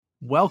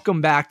Welcome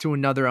back to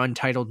another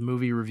Untitled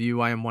Movie Review.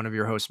 I am one of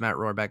your hosts, Matt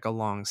Rohrbeck.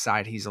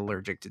 Alongside, he's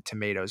allergic to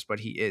tomatoes, but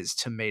he is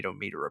Tomato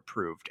Meter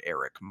approved,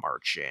 Eric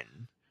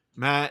Marchin.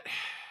 Matt,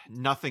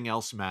 nothing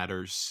else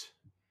matters.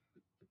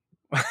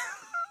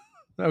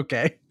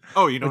 Okay.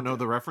 Oh, you don't know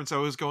the reference I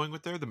was going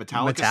with there? The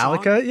Metallica song?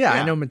 Metallica? Yeah,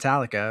 I know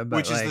Metallica, but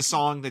which is the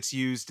song that's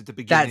used at the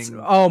that's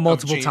beginning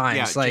multiple of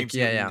times. James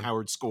Newton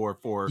Howard's score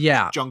for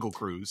Jungle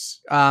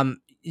Cruise.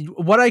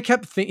 What I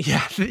kept thinking,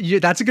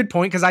 that's a good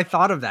point, because I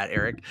thought of that,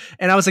 Eric,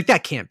 and I was like,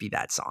 that can't be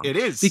that song. It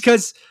is,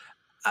 because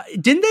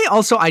didn't they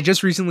also? I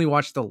just recently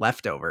watched The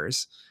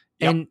Leftovers,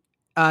 and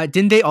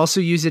didn't they also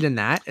use it in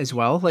that as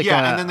well? And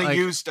then they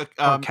used a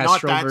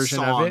orchestral not that version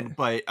song, of it,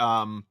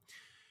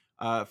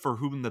 but For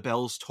Whom the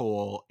Bells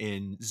Toll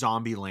in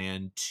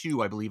Zombieland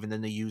 2, I believe, and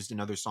then they used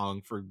another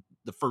song for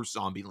the first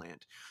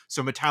Zombieland.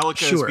 So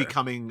Metallica is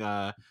becoming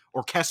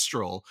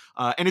orchestral,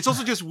 and it's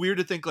also just weird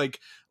to think like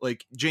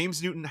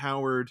James Newton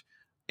Howard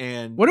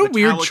and what a Metallica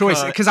weird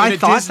choice, because I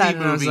thought Disney that,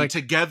 and I was like,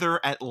 together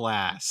at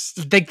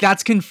last. Like,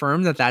 that's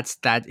confirmed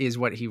that is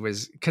what he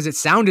was, because it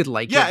sounded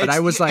like it, but I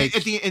was like,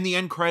 in the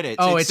end credits,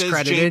 it says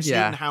credited, James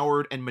Newton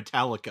Howard and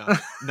Metallica.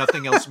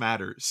 Nothing else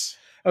matters.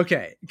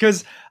 Okay,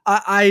 because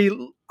I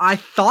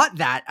thought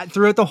that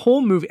throughout the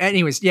whole movie.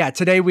 Anyways,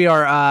 today we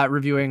are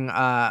reviewing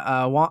Jaume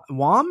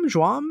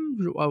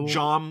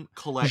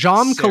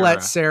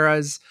Collet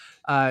Serra's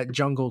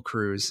Jungle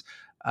Cruise.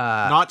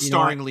 Not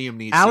starring Liam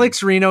Neeson.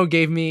 Alex Reno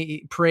gave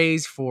me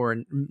praise for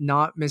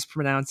not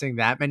mispronouncing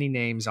that many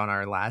names on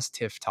our last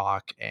TIFF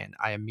talk, and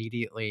I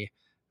immediately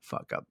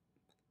fuck up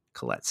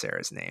Colette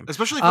Serra's name.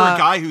 Especially for a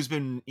guy who's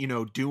been,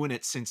 doing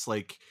it since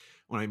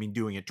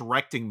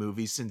directing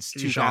movies since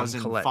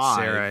 2005,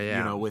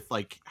 Serra, with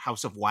like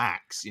House of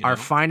Wax. Our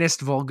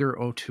finest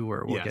vulgar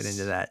auteur. We'll get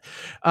into that.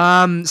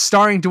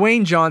 Starring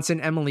Dwayne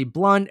Johnson, Emily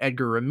Blunt,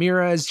 Edgar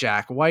Ramirez,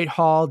 Jack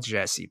Whitehall,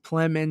 Jesse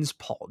Plemons,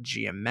 Paul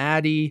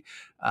Giamatti,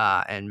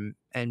 and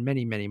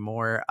many, many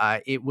more.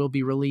 It will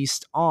be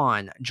released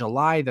on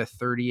July the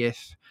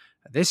 30th,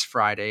 this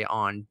Friday,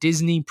 on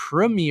Disney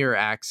Premier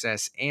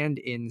Access and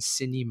in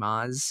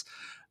cinemas.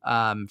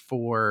 On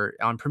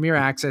Premier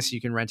Access, you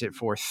can rent it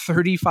for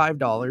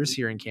 $35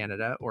 here in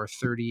Canada, or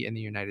 $30 in the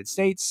United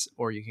States,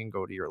 or you can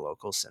go to your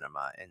local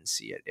cinema and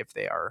see it if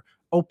they are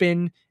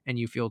open and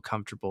you feel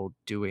comfortable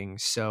doing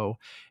so.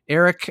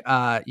 Eric,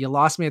 you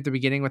lost me at the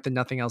beginning with the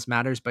Nothing Else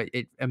Matters, but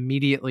it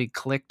immediately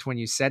clicked when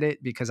you said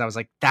it, because I was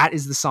like, that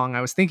is the song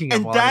I was thinking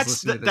of while I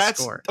was listening to the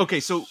score. Okay,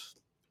 so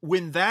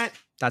when that's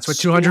what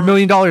 $200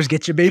 million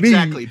gets you, baby.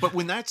 Exactly. But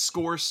when that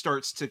score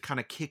starts to kind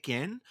of kick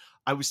in,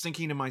 I was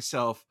thinking to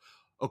myself,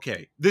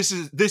 okay, this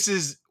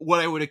is what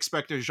I would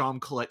expect a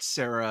Jaume Collet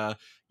Serra,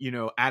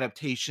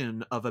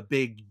 adaptation of a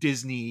big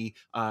Disney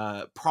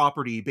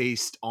property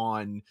based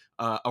on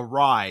a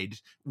ride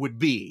would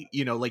be.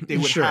 Like they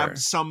would have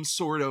some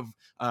sort of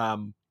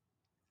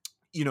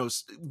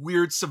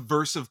weird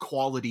subversive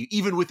quality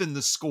even within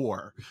the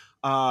score.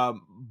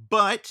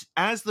 But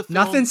as the film,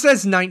 nothing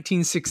says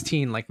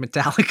 1916 like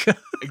Metallica.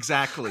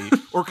 Exactly.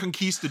 Or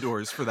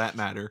Conquistadors for that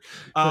matter.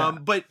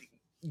 But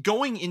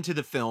going into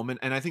the film,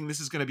 and I think this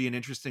is going to be an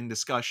interesting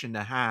discussion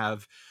to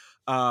have,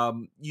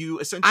 you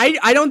essentially,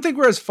 I don't think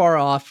we're as far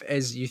off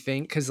as you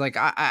think, because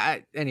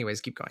anyways,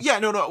 keep going.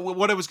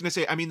 What I was going to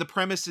say, I mean, the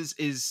premise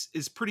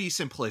is pretty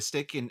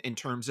simplistic in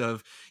terms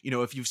of,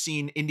 if you've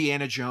seen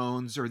Indiana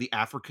Jones or the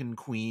African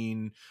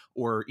Queen,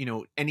 or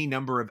any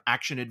number of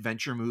action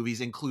adventure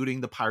movies, including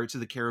the Pirates of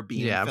the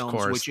Caribbean films, of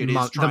course, which it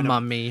is trying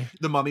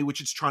the Mummy,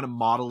 which it's trying to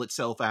model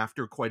itself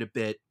after quite a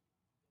bit.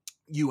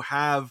 You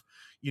have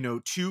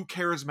two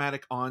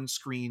charismatic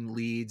on-screen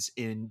leads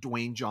in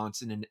Dwayne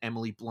Johnson and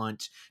Emily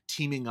Blunt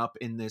teaming up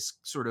in this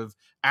sort of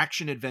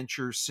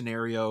action-adventure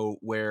scenario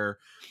where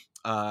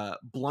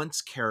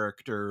Blunt's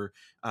character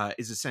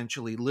is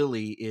essentially,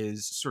 Lily,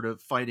 is sort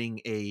of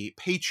fighting a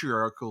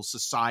patriarchal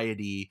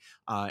society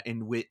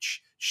in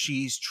which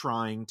she's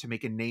trying to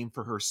make a name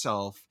for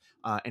herself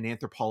in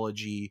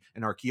anthropology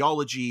and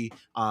archaeology,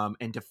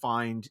 and to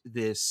find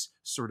this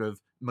sort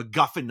of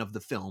MacGuffin of the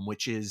film,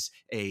 which is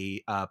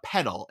a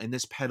pedal, and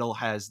this pedal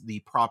has the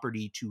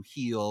property to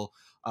heal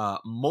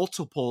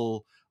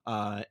multiple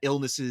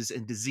illnesses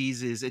and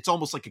diseases. It's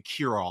almost like a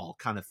cure-all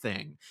kind of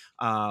thing.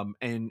 And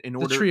in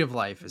order, the tree of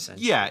life,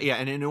 essentially. Yeah.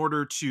 And in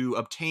order to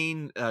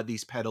obtain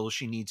these pedals,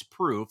 she needs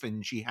proof,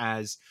 and she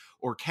has,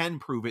 or can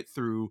prove it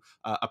through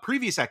a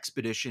previous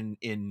expedition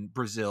in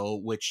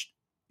Brazil, which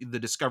the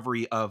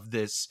discovery of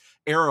this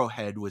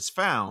arrowhead was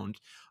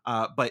found.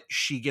 But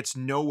she gets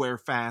nowhere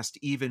fast,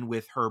 even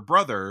with her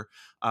brother,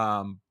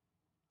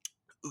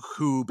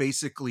 who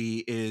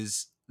basically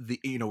is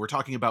we're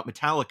talking about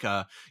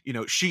Metallica,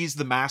 she's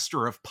the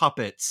master of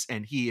puppets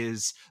and he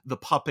is the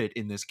puppet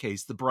in this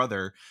case, the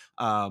brother.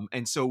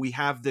 And so we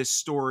have this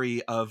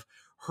story of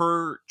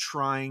her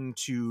trying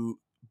to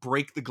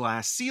break the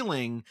glass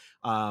ceiling,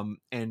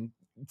 and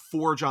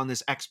forge on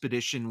this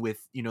expedition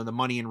with the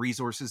money and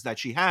resources that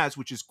she has,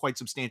 which is quite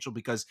substantial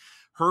because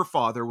her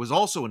father was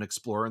also an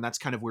explorer, and that's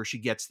kind of where she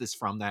gets this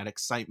from, that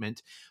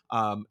excitement.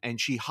 And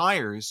she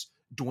hires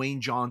Dwayne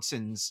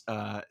Johnson's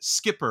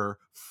skipper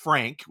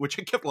Frank, which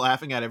I kept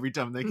laughing at every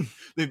time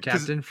because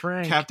Captain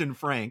Frank. Captain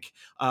Frank,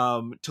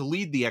 to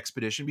lead the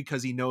expedition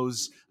because he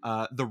knows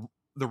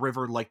the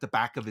river like the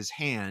back of his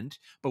hand.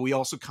 But we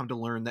also come to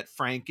learn that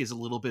Frank is a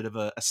little bit of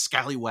a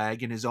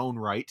scallywag in his own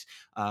right.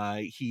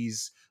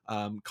 He's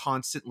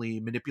constantly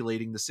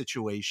manipulating the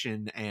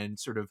situation and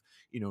sort of,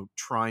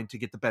 trying to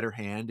get the better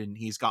hand, and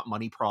he's got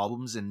money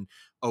problems and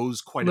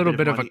owes quite a little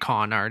bit of bit of a money.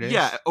 con artist.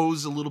 Yeah,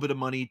 owes a little bit of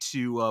money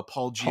to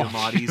Paul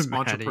Giamatti's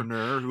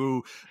entrepreneur,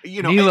 who,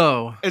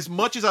 Nilo. as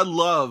much as I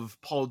love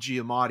Paul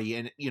Giamatti,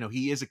 and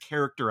he is a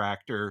character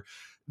actor,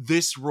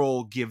 this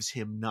role gives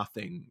him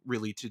nothing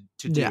really to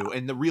do. Yeah.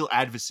 And the real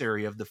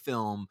adversary of the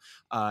film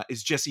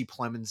is Jesse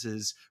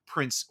Plemons's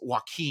Prince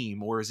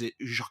Joachim, or is it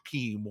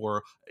Joachim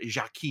or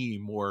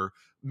Joachim, or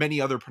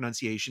many other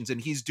pronunciations, and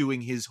he's doing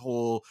his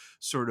whole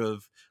sort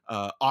of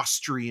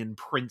Austrian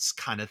prince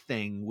kind of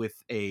thing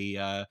with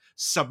a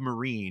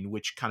submarine,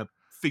 which kind of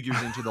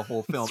figures into the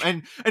whole film,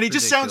 and it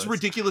just sounds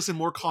ridiculous and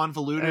more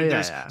convoluted.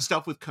 There's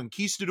stuff with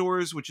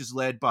conquistadors, which is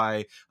led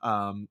by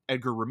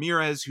Edgar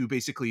Ramirez, who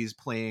basically is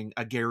playing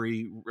a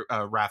Gary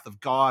Wrath of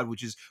God,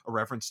 which is a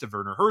reference to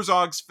Werner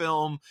Herzog's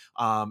film,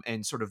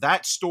 and sort of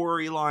that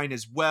storyline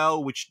as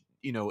well, which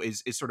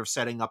is sort of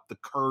setting up the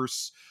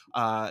curse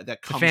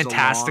that comes the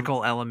fantastical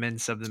along.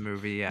 Elements of the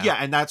movie. Yeah,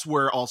 and that's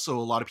where also a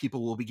lot of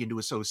people will begin to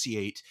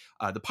associate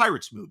the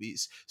Pirates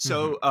movies.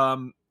 So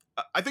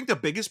I think the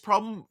biggest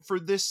problem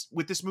with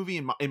this movie,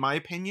 in my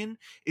opinion,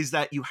 is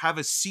that you have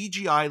a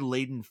CGI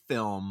laden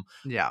film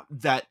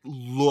that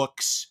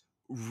looks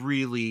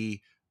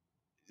really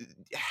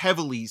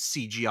heavily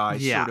CGI,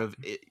 sort of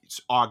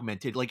it's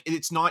augmented. Like,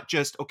 it's not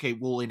just, okay,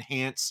 we'll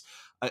enhance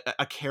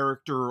a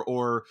character,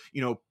 or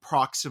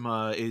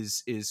Proxima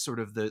is sort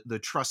of the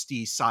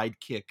trusty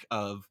sidekick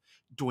of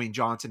Dwayne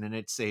Johnson, and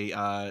it's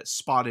a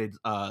spotted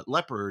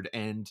leopard,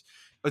 and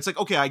it's like,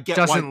 okay, I get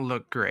doesn't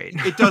look great.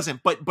 It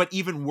doesn't, but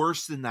even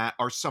worse than that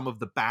are some of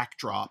the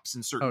backdrops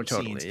in certain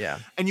scenes. Yeah.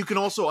 And you can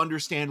also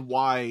understand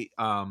why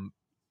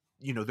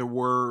there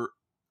were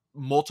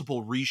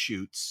multiple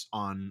reshoots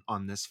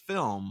on this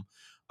film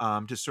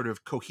to sort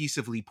of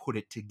cohesively put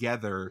it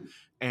together,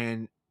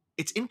 and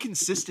it's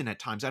inconsistent at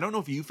times. I don't know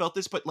if you felt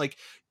this, but like,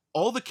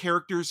 all the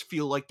characters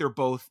feel like they're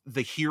both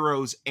the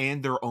heroes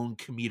and their own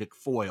comedic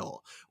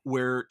foil,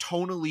 where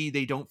tonally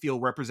they don't feel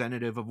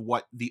representative of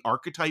what the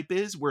archetype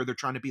is, where they're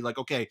trying to be like,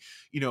 okay,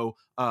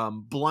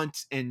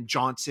 Blunt and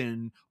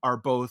Johnson are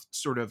both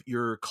sort of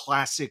your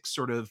classic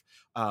sort of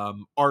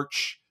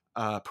arch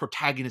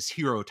protagonist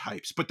hero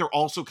types, but they're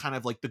also kind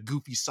of like the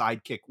goofy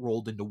sidekick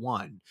rolled into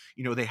one.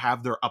 They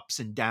have their ups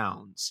and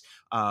downs,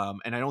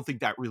 and I don't think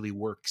that really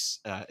works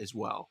as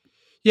well.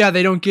 Yeah,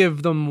 they don't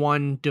give them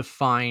one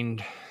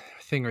defined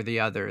thing or the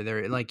other.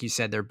 They're, like you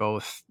said, they're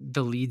both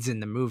the leads in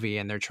the movie,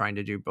 and they're trying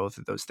to do both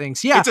of those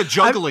things. Yeah, it's a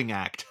juggling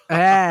act.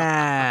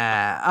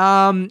 Yeah,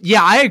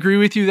 I agree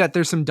with you that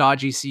there's some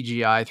dodgy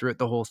CGI throughout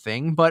the whole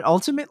thing, but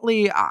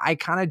ultimately, I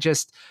kind of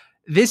just,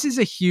 this is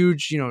a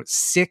huge,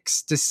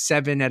 6 to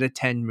 7 out of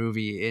 10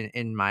 movie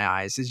in my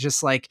eyes. It's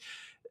just like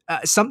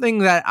something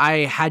that I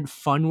had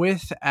fun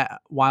with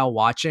while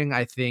watching.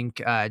 I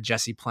think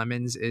Jesse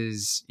Plemons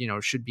is,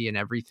 should be in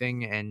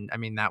everything. And I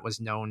mean, that was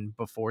known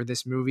before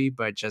this movie,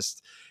 but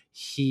just,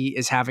 he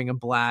is having a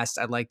blast.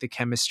 I like the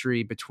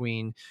chemistry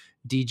between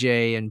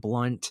DJ and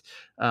Blunt.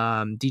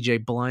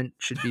 DJ Blunt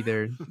should be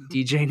their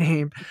DJ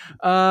name.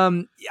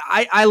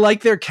 I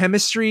like their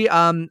chemistry.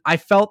 I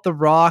felt The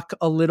Rock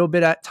a little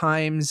bit at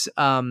times,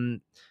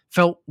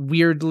 felt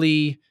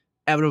weirdly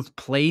out of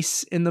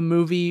place in the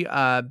movie,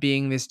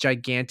 being this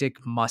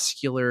gigantic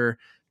muscular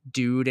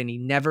dude, and he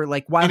never,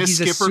 like, while in he's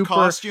a skipper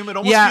costume, it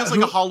almost feels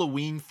like a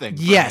Halloween thing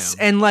for him.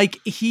 And like,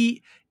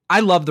 I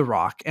love The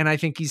Rock, and I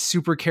think he's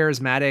super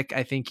charismatic.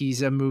 I think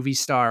he's a movie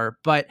star,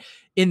 but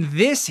in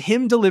this,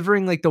 him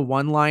delivering like the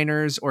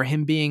one-liners, or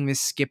him being this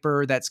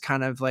skipper that's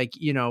kind of like,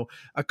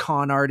 a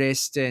con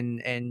artist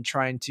and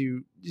trying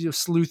to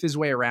sleuth his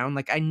way around,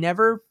 like, I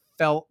never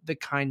felt the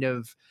kind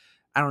of,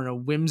 I don't know,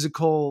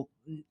 whimsical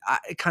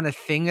kind of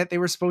thing that they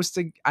were supposed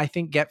to, I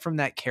think, get from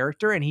that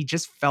character, and he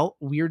just felt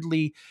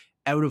weirdly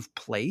out of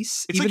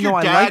place. It's even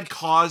like your dad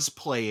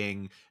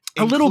cosplaying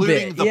a little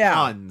bit, the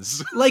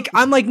puns. Like,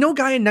 I'm like, no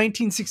guy in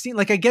 1916.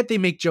 Like, I get they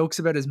make jokes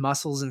about his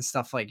muscles and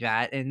stuff like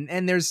that,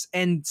 and there's,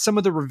 and some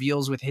of the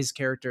reveals with his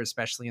character,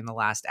 especially in the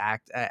last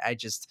act, I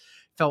just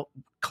felt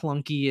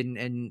clunky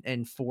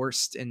and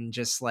forced, and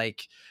just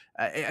like,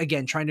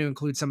 again, trying to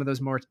include some of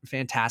those more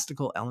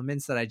fantastical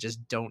elements that I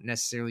just don't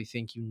necessarily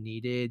think you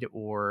needed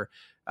or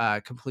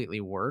completely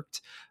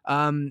worked.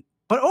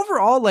 But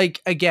overall,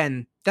 like,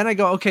 again, then I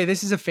go, okay,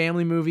 this is a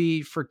family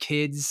movie for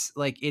kids.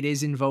 Like, it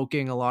is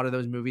invoking a lot of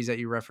those movies that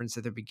you referenced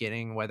at the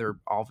beginning, whether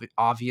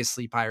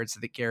obviously Pirates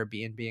of the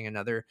Caribbean being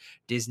another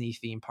Disney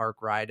theme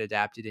park ride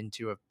adapted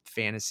into a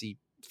fantasy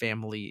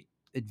family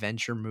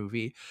adventure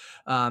movie.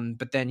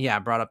 But then, yeah, I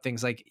brought up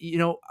things like,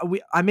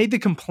 I made the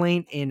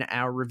complaint in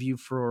our review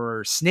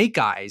for Snake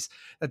Eyes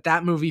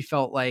that movie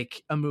felt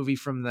like a movie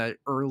from the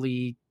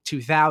early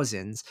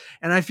 2000s.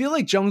 And I feel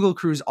like Jungle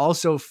Cruise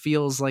also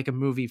feels like a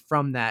movie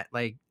from that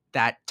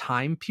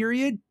time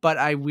period, but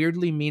I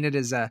weirdly mean it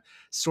as a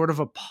sort of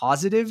a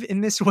positive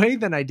in this way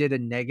than I did a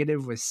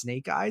negative with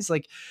Snake Eyes.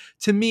 Like,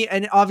 to me,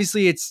 and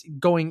obviously it's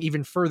going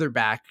even further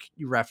back,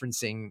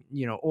 referencing,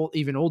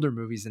 even older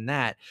movies than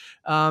that.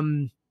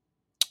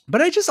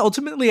 But I just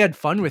ultimately had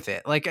fun with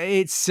it. Like,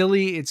 it's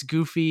silly, it's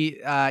goofy.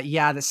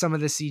 Yeah, that some of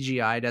the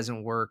CGI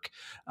doesn't work.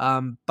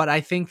 But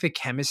I think the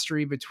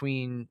chemistry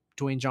between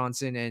Dwayne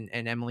Johnson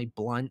and Emily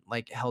Blunt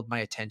like held my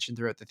attention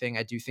throughout the thing.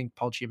 I do think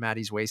Paul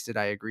Giamatti's wasted.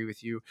 I agree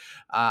with you.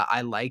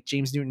 I like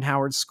James Newton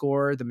Howard's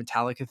score. The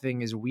Metallica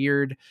thing is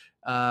weird.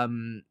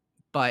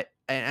 But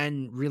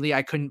and really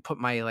I couldn't put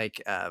my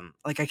like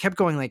I kept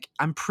going like,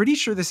 I'm pretty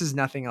sure this is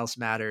Nothing Else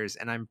Matters,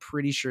 and I'm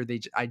pretty sure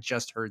I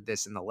just heard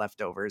this in The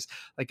Leftovers,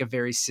 like a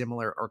very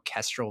similar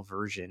orchestral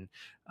version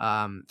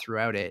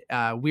throughout it.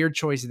 Weird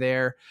choice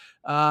there.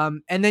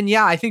 And then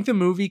yeah, I think the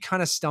movie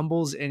kind of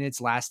stumbles in its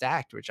last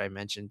act, which I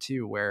mentioned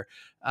too, where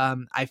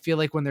I feel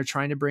like when they're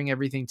trying to bring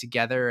everything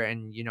together,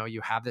 and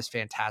you have this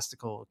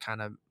fantastical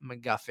kind of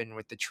MacGuffin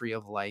with the Tree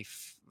of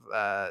Life,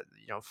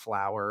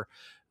 flower.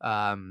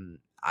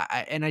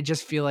 I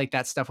just feel like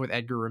that stuff with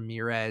Edgar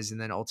Ramirez,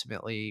 and then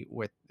ultimately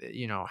with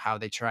how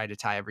they try to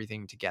tie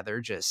everything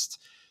together,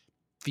 just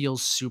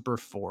feels super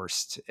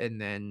forced, and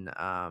then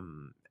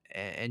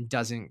and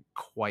doesn't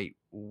quite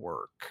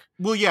work.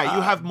 Well, yeah,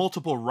 you have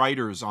multiple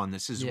writers on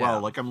this as well. Yeah.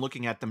 Like, I'm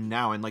looking at them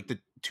now, and like the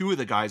two of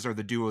the guys are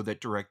the duo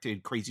that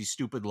directed Crazy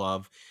Stupid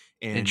Love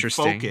and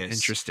Interesting. Focus.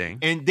 Interesting.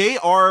 And they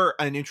are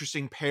an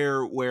interesting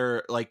pair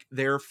where like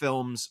their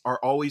films are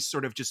always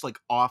sort of just like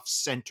off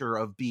center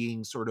of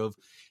being sort of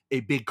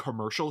a big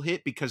commercial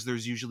hit, because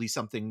there's usually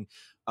something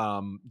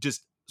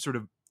just sort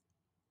of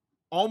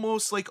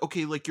almost like,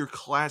 okay, like your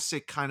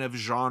classic kind of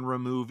genre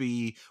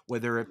movie,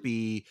 whether it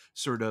be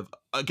sort of,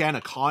 again,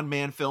 a con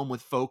man film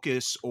with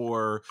Focus,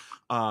 or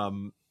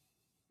um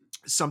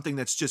something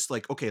that's just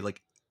like, okay,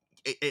 like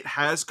it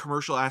has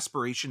commercial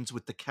aspirations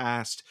with the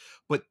cast,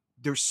 but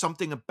there's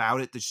something about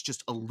it that's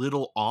just a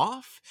little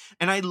off.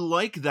 And I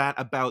like that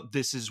about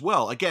this as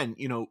well. Again,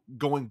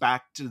 going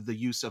back to the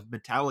use of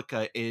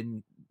Metallica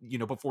in,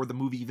 before the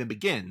movie even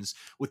begins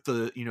with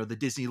the, the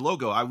Disney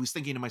logo, I was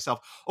thinking to myself,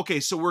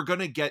 okay, so we're going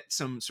to get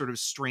some sort of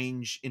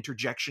strange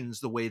interjections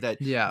the way that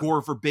Yeah.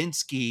 Gore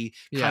Verbinski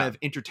kind Yeah. of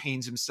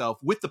entertains himself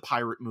with the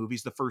pirate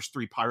movies, the first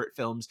three pirate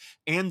films,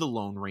 and the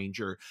Lone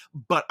Ranger.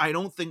 But I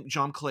don't think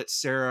John Colette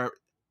Serra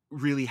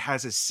really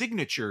has a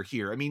signature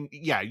here. I mean,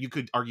 yeah, you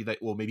could argue that,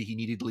 well, maybe he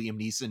needed Liam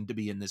Neeson to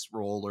be in this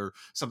role or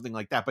something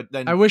like that. But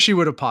I then, wish he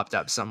would have popped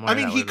up I somewhere.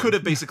 mean, That he would could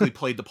have have basically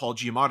played the Paul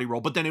Giamatti role,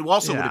 but then it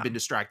also would have Yeah. been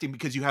distracting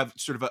because you have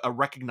sort of a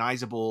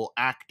recognizable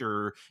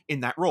actor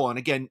in that role. And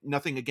again,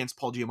 nothing against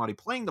Paul Giamatti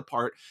playing the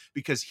part,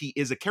 because he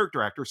is a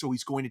character actor, so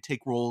he's going to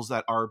take roles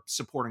that are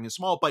supporting and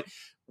small. But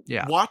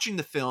Yeah. watching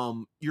the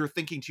film, you're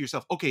thinking to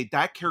yourself, okay,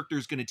 that character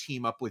is going to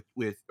team up with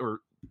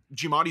or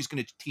Giamatti's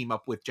going to team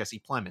up with Jesse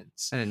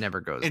Plemons. And it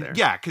never goes And there.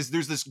 yeah, because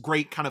there's this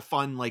great kind of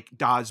fun like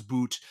Das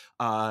Boot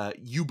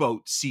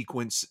U-boat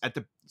sequence at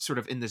the sort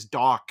of in this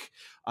dock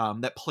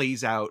that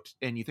plays out,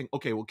 and you think,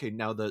 okay,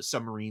 now the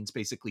submarine's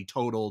basically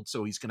totaled,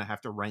 so he's gonna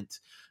have to rent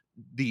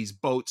these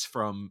boats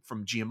from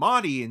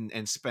Giamatti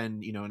and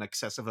spend an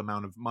excessive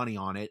amount of money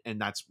on it.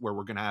 And that's where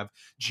we're gonna have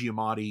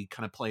Giamatti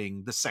kind of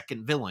playing the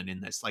second villain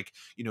in this, like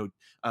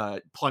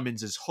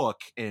Plemons is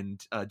Hook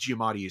and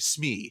Giamatti is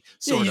Smee.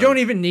 Yeah, you Sort don't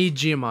of. even need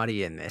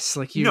Giamatti in this.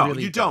 Like, you No,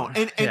 really you don't.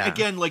 And Yeah.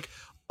 again, like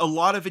a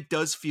lot of it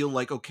does feel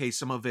like, okay,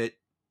 some of it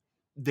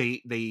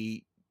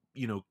they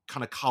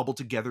kind of cobbled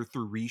together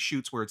through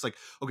reshoots, where it's like,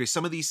 okay,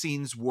 some of these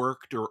scenes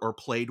worked or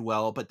played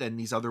well, but then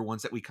these other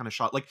ones that we kind of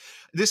shot, like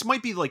this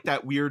might be like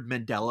that weird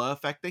Mandela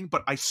effect thing,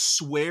 but I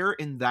swear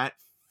in that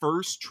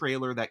first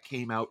trailer that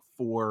came out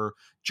for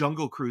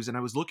Jungle Cruise, and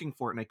I was looking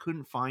for it and I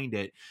couldn't find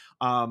it,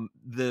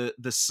 the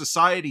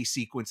society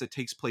sequence that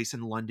takes place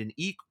in London,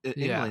 Yeah.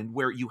 England,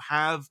 where you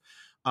have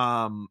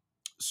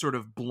sort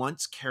of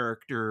Blunt's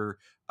character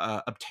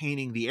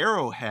obtaining the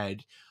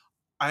arrowhead.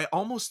 I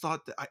almost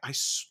thought that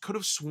could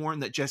have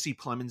sworn that Jesse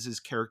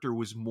Plemons' character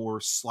was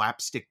more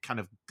slapstick, kind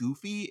of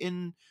goofy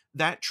in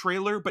that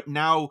trailer, but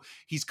now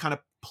he's kind of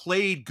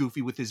played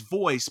goofy with his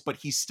voice, but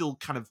he's still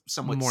kind of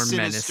somewhat More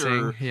menacing.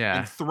 sinister and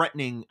Yeah.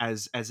 threatening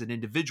as an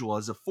individual,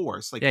 as a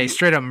force. Like Yeah, he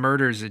straight up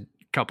murders a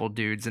couple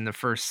dudes in the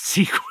first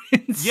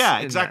sequence yeah,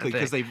 in that exactly,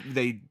 thing. because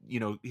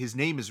they his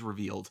name is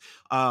revealed.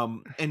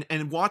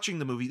 And watching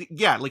the movie,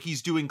 yeah, like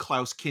he's doing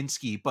Klaus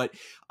Kinski, but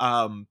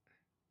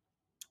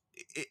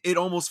it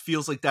almost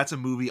feels like that's a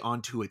movie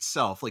onto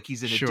itself. Like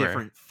he's in a Sure.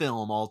 different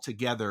film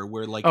altogether,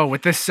 where like, Oh,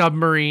 with the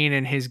submarine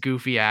and his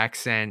goofy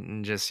accent,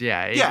 and just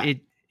yeah.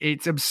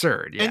 it's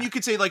absurd. And Yeah. you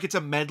could say like it's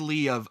a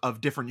medley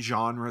of different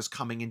genres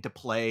coming into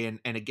play. And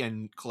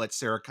again, Colette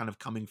Serra kind of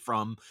coming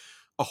from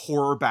a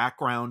horror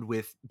background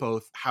with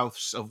both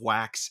House of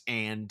Wax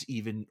and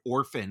even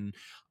Orphan,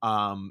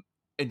 and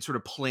sort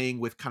of playing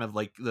with kind of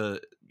like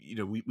the,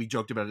 we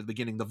joked about at the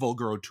beginning, the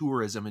vulgar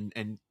tourism,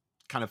 and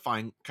kind of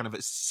find kind of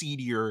a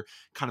seedier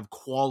kind of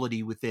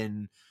quality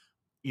within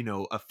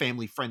a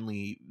family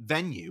friendly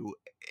venue,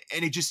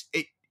 and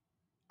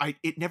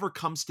it never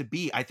comes to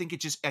be. I think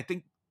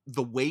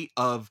the weight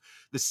of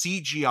the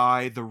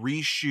CGI, the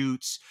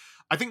reshoots,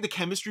 I think the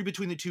chemistry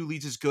between the two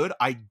leads is good.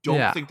 I don't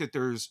Yeah. think that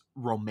there's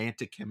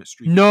romantic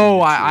chemistry between No, the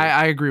two.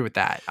 I agree with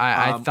that.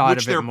 I thought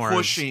which of it they're more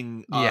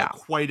pushing as,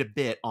 quite a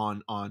bit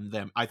on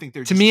them. I think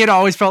they're to just me, it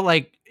always felt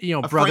like,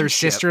 a brother friendship.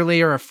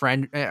 sisterly or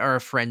a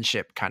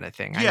friendship kind of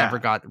thing. I never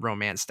got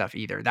romance stuff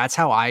either. That's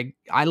how I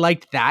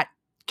liked that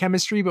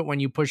chemistry. But when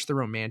you push the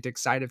romantic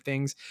side of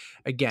things,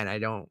 again, I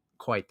don't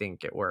quite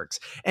think it works.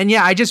 And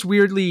yeah, I just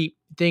weirdly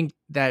think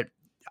that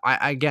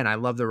I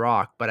love The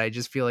Rock, but I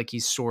just feel like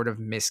he's sort of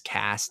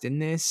miscast in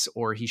this,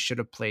 or he should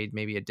have played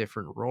maybe a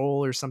different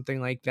role or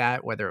something like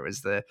that, whether it was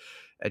the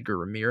Edgar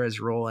Ramirez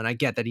role. And I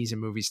get that he's a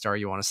movie star.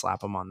 You want to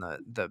slap him on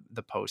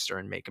the poster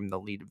and make him the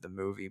lead of the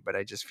movie. But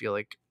I just feel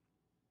like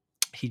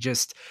he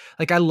just,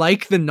 like, I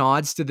like the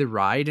nods to the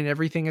ride and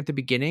everything at the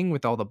beginning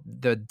with all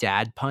the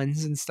dad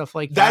puns and stuff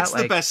like that. That's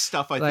the best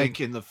stuff I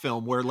think in the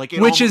film, where like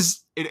it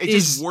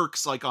just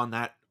works like on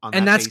that.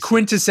 And that's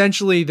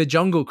quintessentially the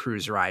Jungle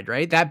Cruise ride,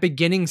 right? That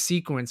beginning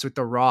sequence with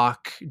The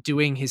Rock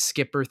doing his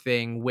skipper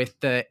thing with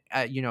the,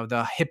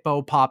 the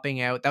hippo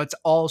popping out. That's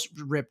all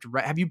ripped.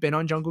 Have you been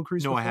on Jungle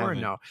Cruise before? I haven't.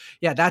 No.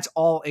 Yeah, that's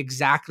all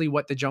exactly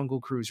what the Jungle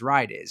Cruise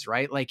ride is,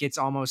 right? Like it's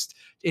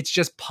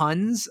just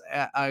puns,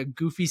 a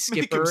goofy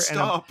skipper,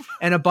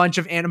 and a bunch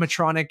of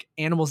animatronic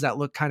animals that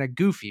look kind of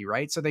goofy,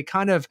 right? So they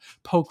kind of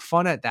poke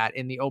fun at that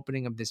in the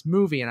opening of this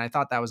movie, and I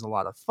thought that was a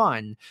lot of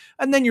fun.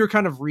 And then you're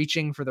kind of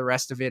reaching for the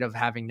rest of it of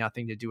having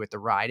nothing to do with the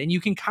ride. And you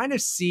can kind of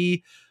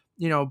see,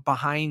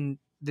 behind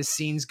the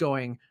scenes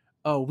going,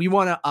 oh, we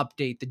want to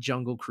update the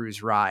Jungle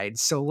Cruise ride.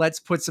 So let's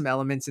put some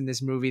elements in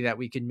this movie that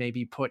we can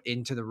maybe put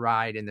into the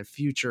ride in the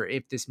future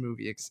if this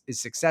movie is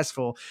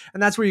successful.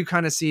 And that's where you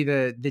kind of see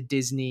the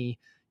Disney,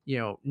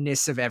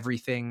 ness of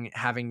everything,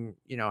 having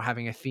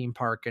a theme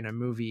park and a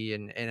movie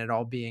and it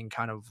all being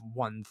kind of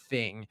one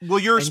thing. Well,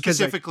 you're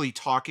specifically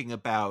talking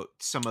about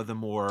some of the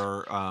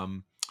more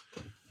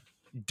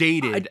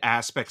dated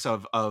aspects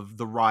of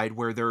the ride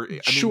where there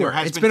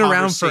has been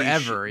around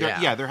forever.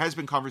 There has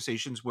been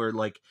conversations where,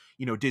 like,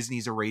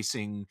 Disney's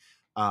erasing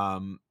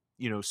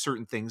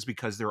certain things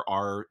because there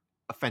are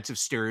offensive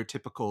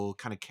stereotypical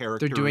kind of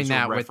characters. They're doing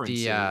that with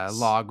the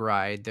log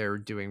ride. They're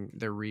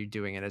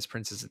redoing it as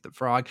Princess and the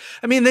Frog.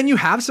 I mean, then you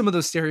have some of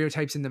those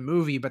stereotypes in the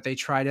movie, but they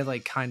try to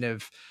like kind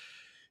of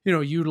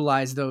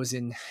utilize those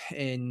in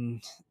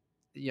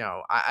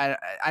I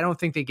don't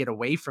think they get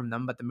away from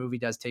them, but the movie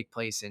does take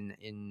place in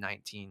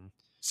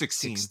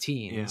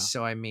 1916. Yeah.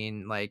 So I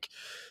mean, like,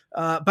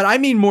 but I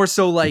mean more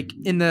so like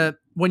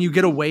when you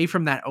get away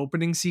from that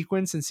opening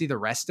sequence and see the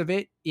rest of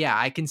it. Yeah,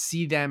 I can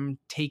see them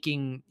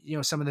taking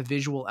some of the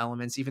visual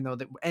elements, even though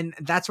and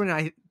that's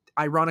when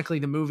ironically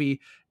the movie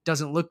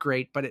doesn't look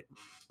great, but it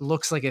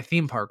looks like a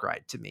theme park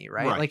ride to me,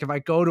 right? Like if I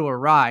go to a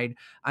ride,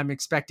 I'm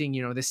expecting the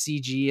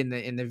CG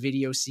in the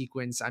video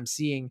sequence I'm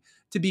seeing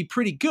to be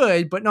pretty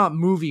good, but not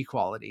movie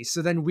quality.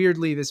 So then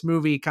weirdly, this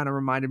movie kind of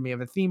reminded me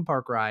of a theme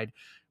park ride,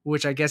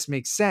 which I guess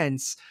makes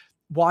sense.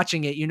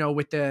 Watching it,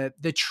 with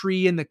the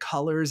tree and the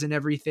colors and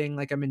everything,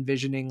 like I'm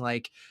envisioning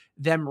like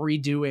them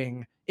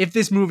redoing, if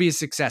this movie is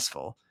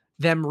successful,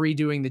 them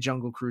redoing the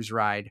Jungle Cruise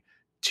ride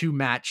to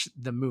match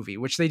the movie,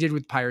 which they did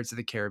with Pirates of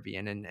the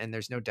Caribbean. And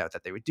there's no doubt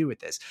that they would do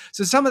with this.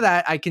 So some of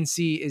that I can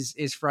see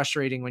is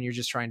frustrating when you're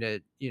just trying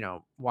to,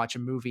 watch a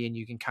movie and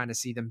you can kind of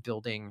see them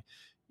building,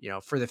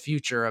 for the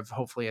future of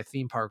hopefully a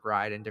theme park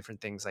ride and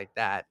different things like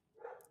that.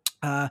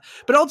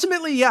 But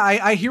ultimately, yeah,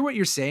 I hear what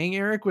you're saying,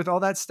 Eric, with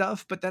all that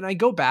stuff. But then I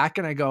go back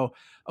and I go,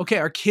 okay,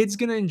 our kids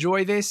going to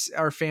enjoy this?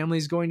 Our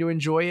family's going to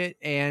enjoy it?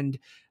 And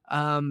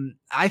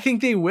I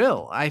think they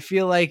will. I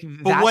feel like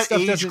but what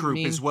age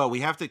group as well? We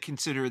have to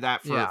consider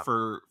that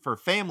for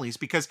families,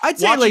 because I'd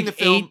say like the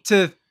film, 8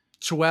 to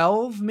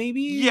 12,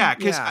 maybe. Yeah,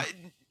 because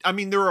I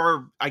mean, there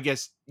are, I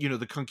guess,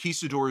 the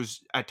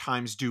conquistadors at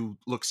times do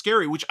look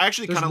scary, which I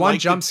actually kind of like. One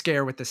jump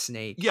scare with the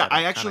snake. Yeah,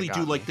 I actually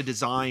do like the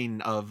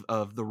design of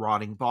the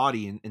rotting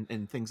body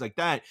and things like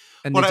that.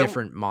 And the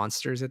different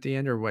monsters at the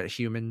end, or what,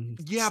 human /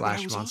 but I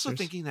was monsters. Also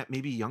thinking that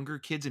maybe younger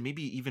kids and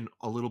maybe even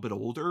a little bit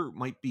older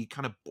might be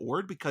kind of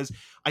bored, because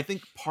I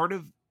think part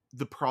of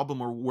the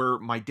problem, or where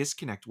my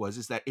disconnect was,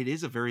 is that it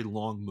is a very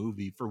long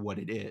movie for what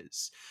it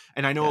is.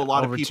 And I know a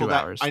lot of people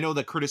I know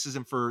the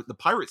criticism for the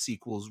pirate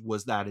sequels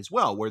was that as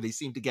well, where they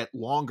seem to get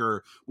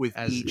longer with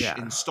each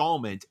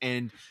installment.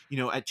 And,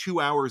 at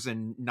 2 hours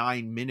and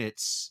 9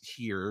 minutes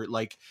here,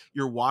 like,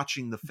 you're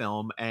watching the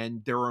film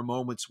and there are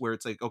moments where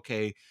it's like,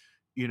 okay,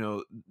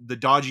 the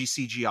dodgy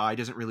CGI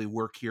doesn't really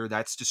work here.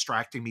 That's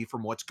distracting me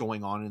from what's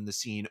going on in the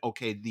scene.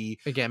 Okay,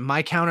 again,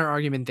 my counter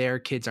argument there,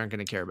 kids aren't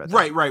going to care about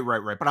that.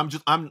 Right. But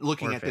I'm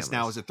looking at this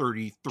now as a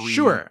 33.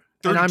 Sure.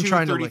 32, and I'm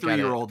trying to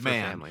 33-year-old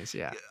man. Families,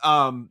 yeah.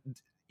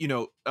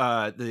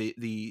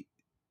 The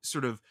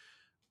sort of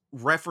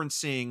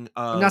referencing.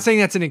 I'm not saying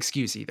that's an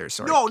excuse either.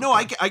 Sorry. No,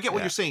 I get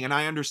what you're saying, and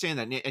I understand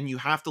that, and you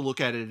have to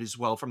look at it as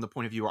well from the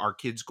point of view of our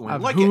kids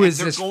going, like, who is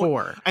this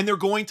for? And they're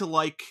going to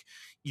like,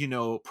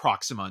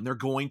 Proxima, and they're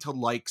going to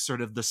like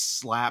sort of the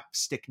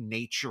slapstick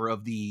nature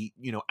of the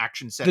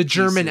action The set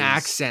German pieces.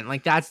 accent,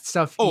 like that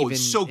stuff Oh, it's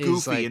even so is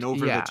goofy like, and over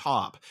the yeah,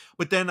 top.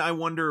 But then I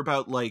wonder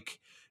about like,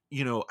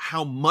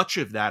 how much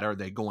of that are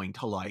they going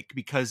to like?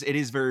 Because it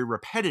is very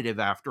repetitive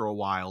after a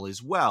while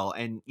as well.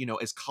 And,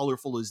 as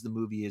colorful as the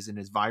movie is and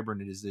as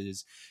vibrant as it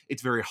is,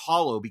 it's very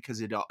hollow because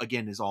it,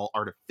 again, is all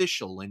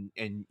artificial.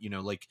 And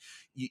like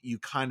you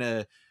kind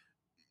of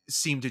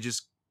seem to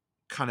just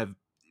kind of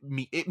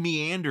it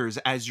meanders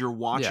as you're yeah,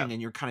 watching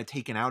and you're kind of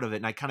taken out of it.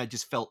 And I kind of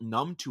just felt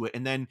numb to it.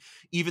 And then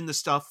even the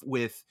stuff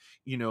with,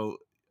 you know,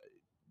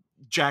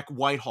 Jack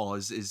Whitehall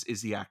is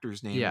the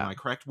actor's name, am yeah. I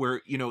correct?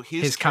 Where, his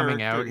His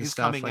coming out character, and his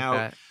stuff coming like out,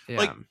 that.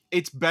 like Yeah.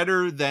 it's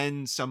better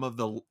than some of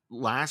the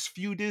last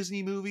few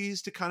Disney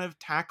movies to kind of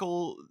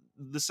tackle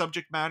the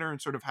subject matter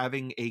and sort of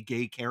having a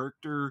gay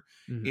character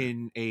Mhm.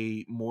 in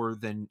a more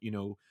than,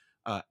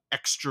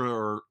 extra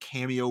or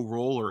cameo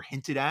role or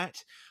hinted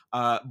at.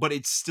 But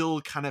it still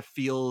kind of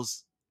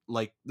feels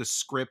like the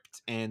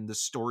script and the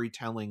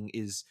storytelling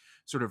is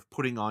sort of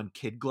putting on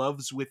kid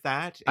gloves with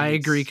that. I And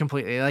agree it's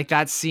completely. Like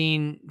that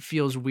scene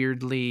feels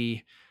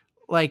weirdly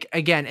like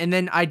again, and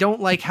then I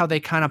don't like how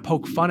they kind of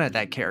poke fun at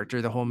that character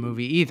the whole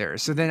movie either.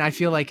 So then I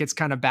feel like it's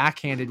kind of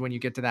backhanded when you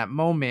get to that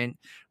moment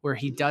where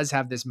he does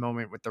have this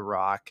moment with The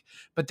Rock,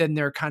 but then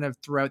they're kind of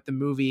throughout the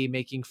movie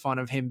making fun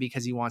of him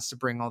because he wants to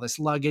bring all this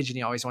luggage and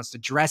he always wants to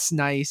dress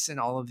nice and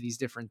all of these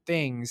different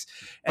things.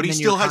 but And he then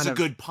you're still has kind a of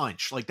good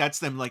punch. Like that's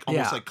them like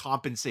almost yeah. like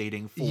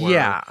compensating for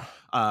Yeah.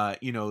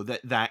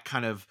 that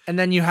kind of And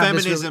then you have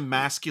this really feminism,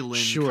 masculine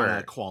kind of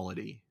sure.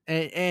 quality.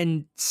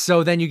 And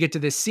so then you get to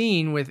this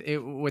scene with it,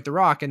 with The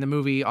Rock, and the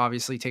movie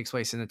obviously takes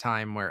place in a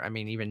time where, I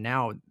mean, even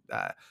now,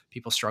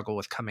 people struggle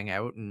with coming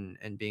out and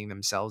being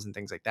themselves and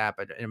things like that.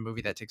 But in a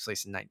movie that takes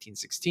place in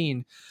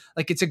 1916,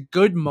 like it's a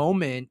good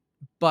moment,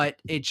 but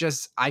it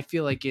just, I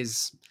feel like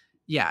is,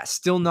 yeah,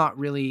 still not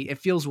really, it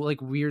feels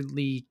like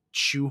weirdly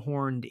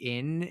shoehorned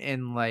in,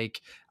 and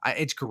like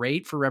it's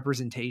great for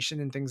representation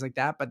and things like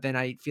that. But then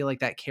I feel like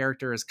that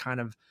character is kind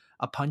of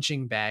a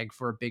punching bag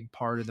for a big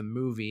part of the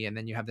movie, and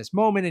then you have this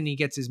moment and he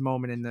gets his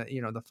moment in the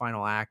the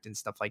final act and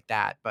stuff like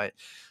that. But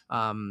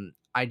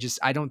I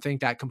don't think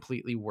that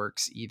completely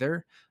works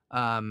either.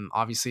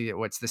 Obviously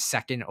what's the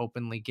second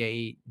openly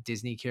gay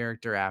Disney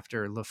character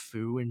after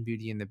LeFou in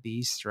Beauty and the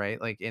Beast, right?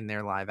 Like in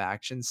their live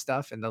action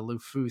stuff, and the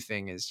LeFou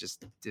thing is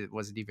just,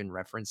 was it even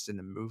referenced in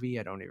the movie?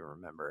 I don't even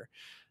remember.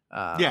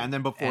 Yeah, and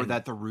then before And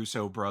that, the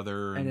Russo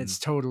brother, and it's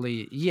and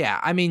totally, yeah,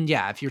 I mean,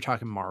 yeah, if you're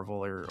talking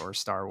Marvel or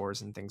Star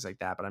Wars and things like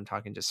that, but I'm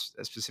talking just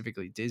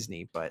specifically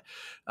Disney. But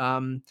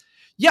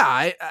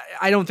yeah,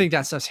 I don't think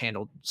that stuff's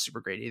handled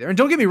super great either. And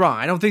don't get me wrong,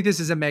 I don't think this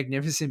is a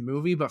magnificent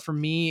movie, but for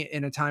me,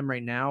 in a time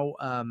right now,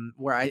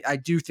 where I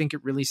do think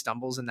it really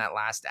stumbles in that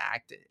last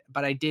act,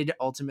 but I did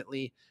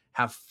ultimately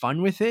have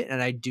fun with it,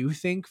 and I do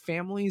think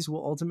families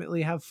will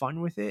ultimately have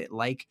fun with it,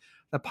 like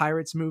the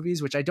Pirates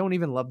movies, which I don't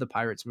even love the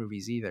Pirates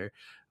movies either.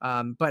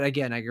 But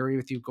again, I agree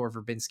with you. Gore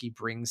Verbinski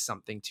brings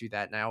something to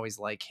that, and I always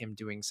like him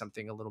doing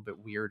something a little bit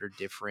weird or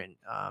different,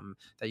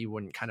 that you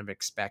wouldn't kind of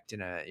expect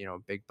in a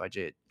big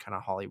budget kind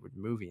of Hollywood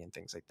movie and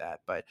things like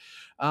that. But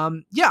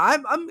yeah,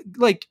 I'm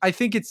like, I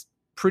think it's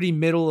pretty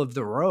middle of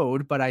the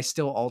road, but I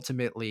still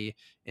ultimately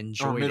or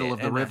enjoyed middle it. of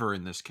the And river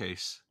in this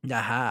case.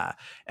 aha.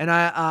 And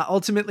I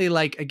ultimately,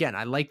 like, again,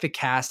 I like the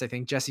cast. I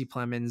think Jesse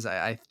Plemons,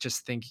 I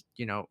just think,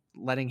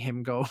 letting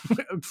him go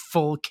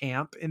full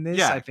camp in this,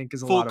 I Yeah, think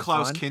is a full lot of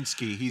Klaus fun.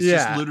 Kinski. He's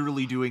just Yeah.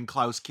 literally doing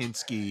Klaus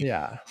Kinski,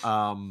 Yeah.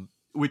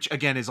 which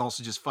again is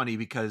also just funny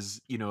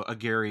because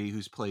Aguirre,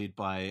 who's played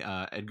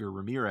by Edgar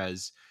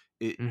Ramirez,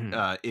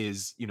 Mhm.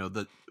 is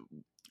the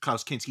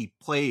Klaus Kinski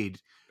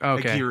played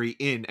Okay. Aguirre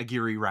in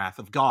Aguirre Wrath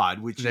of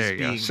God, which is There you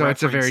go. being So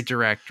it's a very referenced.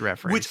 direct Which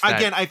reference that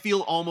again, I feel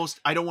almost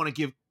I don't want to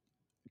give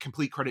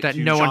complete credit that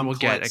to no one Jean will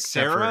get Colette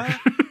except for Serra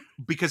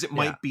because it yeah,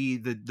 might be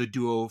the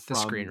duo the from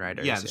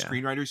screenwriters, the yeah.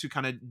 screenwriters who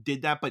kind of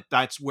did that, but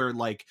that's where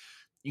like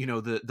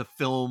the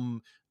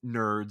film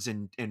nerds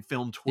and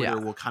film Yeah.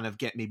 Twitter will kind of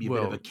get maybe a bit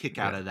of a Well, kick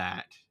out yeah. of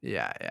that.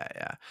 Yeah, yeah,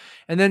 yeah.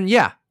 And then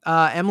yeah,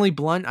 Emily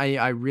Blunt,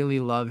 I really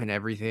love in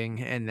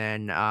everything. And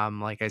then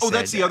like I Oh,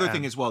 that's said, the other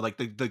thing as well, like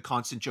the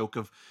constant joke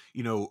of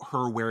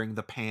her wearing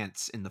the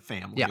pants in the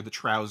family yeah, or the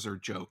trouser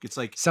joke. It's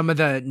like some of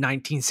the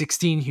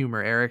 1916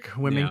 humor, Eric.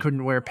 Women yeah.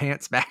 couldn't wear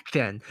pants back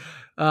then.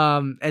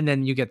 And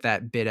then you get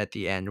that bit at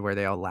the end where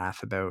they all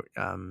laugh about,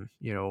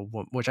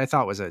 which I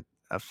thought was a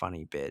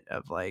funny bit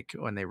of, like,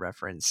 when they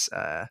reference,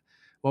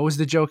 what was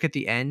the joke at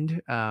the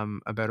end,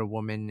 about a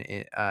woman,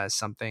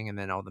 something, and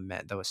then all the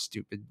men, those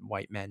stupid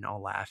white men, all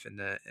laugh in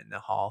the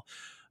hall.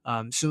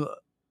 So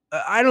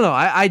I don't know.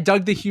 I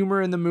dug the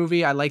humor in the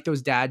movie. I like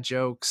those dad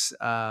jokes.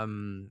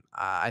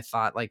 I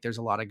thought, like, there's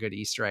a lot of good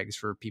Easter eggs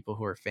for people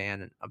who are a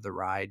fan of the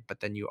ride, but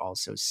then you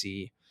also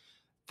see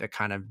the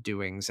kind of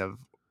doings of,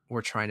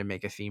 we're trying to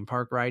make a theme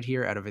park ride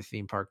here out of a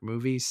theme park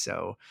movie.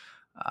 So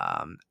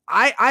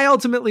I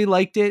ultimately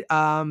liked it.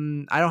 I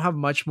don't have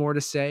much more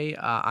to say.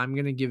 I'm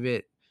gonna give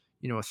it,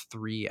 a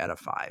 3 out of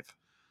 5.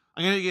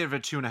 I'm going to give it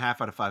a 2.5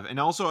 out of 5. And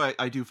also,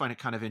 I do find it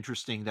kind of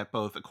interesting that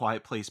both A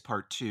Quiet Place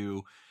Part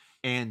 2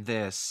 and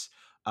this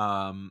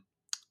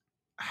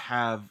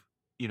have,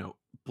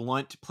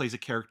 Blunt plays a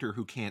character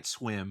who can't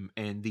swim,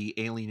 and the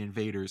alien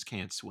invaders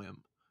can't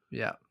swim.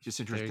 Yeah. Just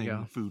There you interesting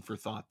go. food for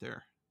thought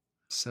there.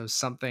 So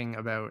something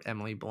about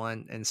Emily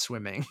Blunt and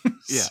swimming.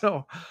 Yeah.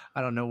 So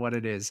I don't know what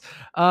it is.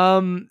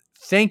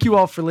 Thank you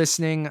all for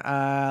listening.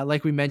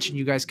 Like we mentioned,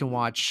 you guys can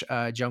watch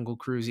Jungle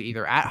Cruise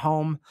either at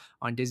home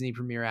on Disney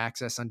Premier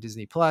Access on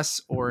Disney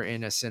Plus or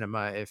in a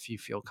cinema if you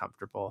feel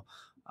comfortable.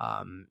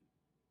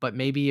 But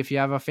maybe if you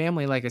have a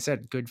family, like I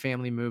said, good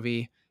family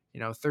movie,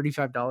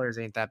 $35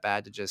 ain't that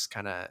bad to just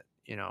kind of,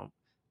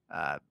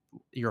 uh,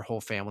 your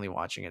whole family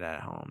watching it at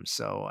home.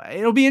 So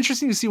it'll be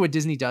interesting to see what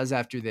Disney does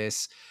after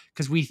this,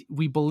 because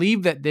we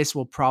believe that this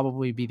will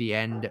probably be the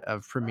end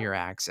of Premier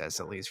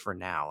Access, at least for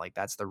now. Like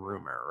that's the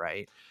rumor,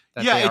 right?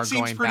 That Yeah, they it are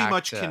seems going pretty back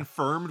much to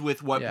confirmed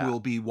with what yeah, we'll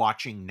be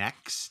watching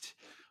next.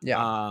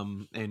 yeah.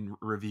 And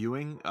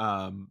reviewing.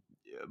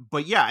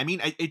 But yeah, I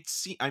mean, it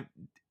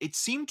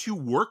seemed to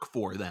work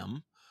for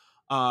them.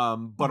 But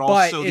But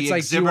also it's the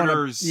like, do you want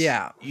to? exhibitors,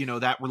 Yeah,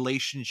 that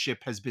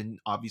relationship has been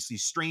obviously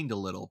strained a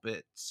little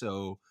bit.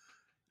 So,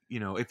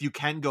 if you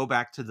can go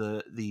back to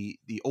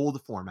the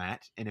old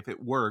format, and if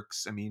it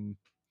works, I mean,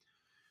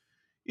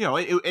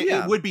 it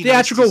yeah. would be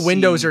nice to Theatrical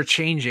windows see are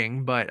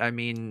changing, but I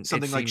mean, it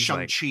something like seems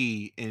like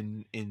Shang-Chi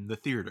in the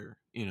theater,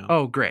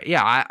 oh, great.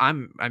 Yeah,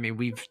 I mean,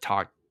 we've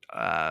talked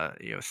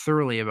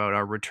thoroughly about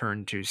our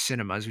return to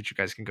cinemas, which you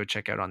guys can go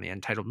check out on the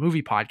Untitled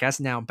Movie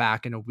Podcast, now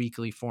back in a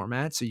weekly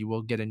format. So you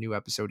will get a new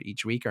episode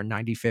each week. Our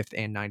 95th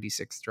and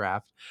 96th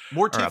draft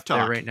More are TIFF up there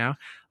talk. right now.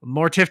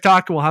 More TIFF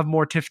Talk. We'll have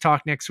more TIFF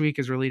Talk next week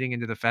as we're leading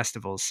into the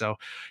festivals. So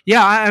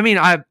yeah, I mean,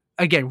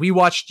 again, we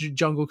watched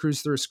Jungle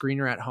Cruise through a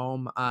screener at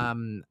home.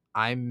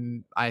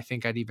 I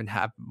think I'd even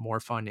have more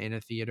fun in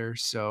a theater.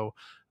 So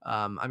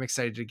I'm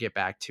excited to get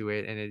back to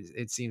it. And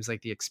it seems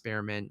like the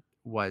experiment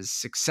was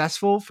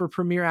successful for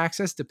Premier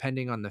Access,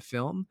 depending on the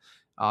film.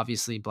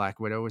 Obviously, Black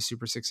Widow was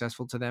super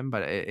successful to them,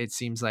 but it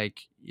seems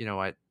like,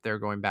 what, they're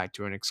going back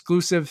to an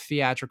exclusive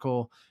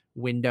theatrical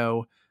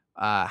window.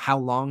 How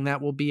long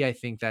that will be, I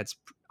think that's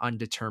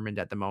undetermined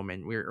at the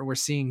moment. We're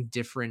seeing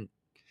different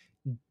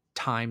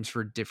times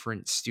for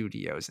different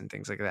studios and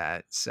things like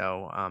that.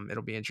 So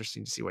it'll be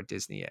interesting to see what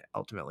Disney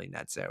ultimately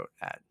nets out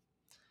at.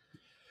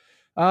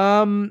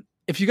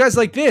 If you guys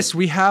like this,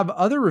 we have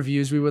other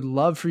reviews we would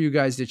love for you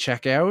guys to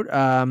check out.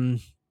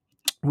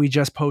 We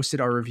just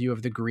posted our review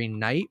of The Green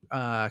Knight,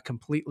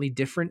 completely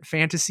different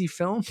fantasy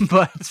film,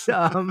 but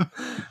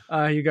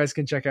you guys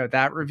can check out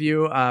that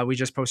review. We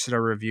just posted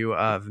our review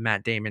of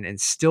Matt Damon in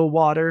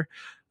Stillwater,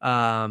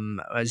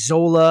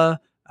 Zola,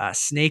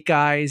 Snake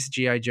Eyes,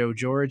 G.I. Joe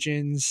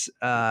Origins,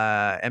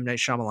 M. Night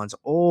Shyamalan's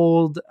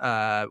Old.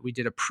 We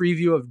did a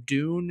preview of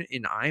Dune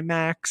in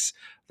IMAX.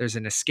 There's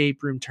an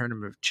Escape Room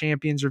Tournament of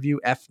Champions review,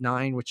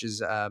 F9, which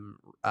is out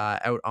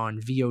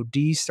on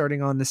VOD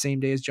starting on the same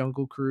day as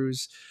Jungle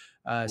Cruise.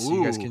 So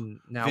you guys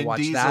can now Vin watch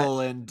Diesel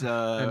that and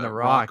The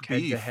Rock head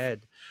to beef.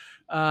 head.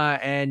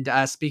 And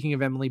speaking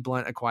of Emily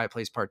Blunt, A Quiet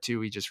Place Part 2,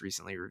 we just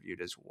recently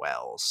reviewed as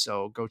well.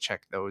 So go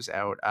check those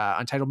out.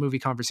 Untitled Movie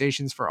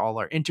Conversations for all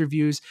our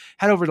interviews.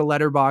 Head over to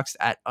Letterboxd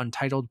at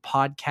Untitled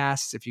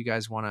Podcasts if you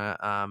guys want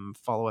to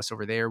follow us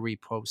over there. We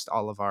post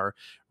all of our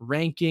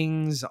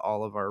rankings,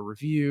 all of our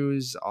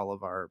reviews, all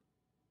of our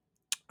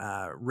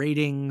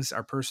ratings,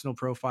 our personal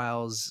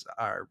profiles,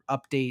 our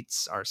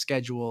updates, our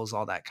schedules,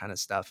 all that kind of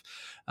stuff.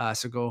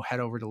 So go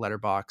head over to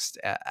Letterboxd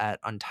at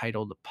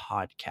Untitled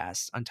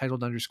Podcast,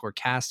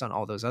 Untitled_cast on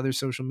all those other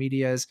social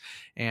medias.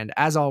 And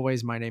as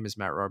always, my name is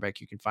Matt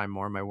Rohrbeck. You can find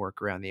more of my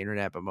work around the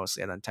internet, but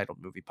mostly at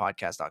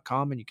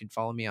UntitledMoviePodcast.com. And you can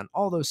follow me on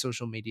all those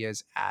social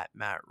medias at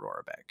Matt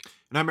Rohrbeck.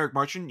 And I'm Eric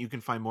Marchand. You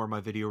can find more of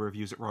my video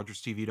reviews at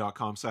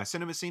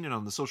RogersTV.com/CinemaScene and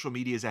on the social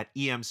medias at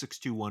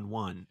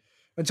EM6211.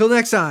 Until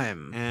next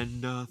time.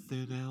 And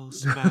nothing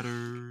else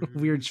matters.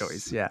 Weird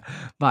choice. Yeah.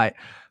 Bye.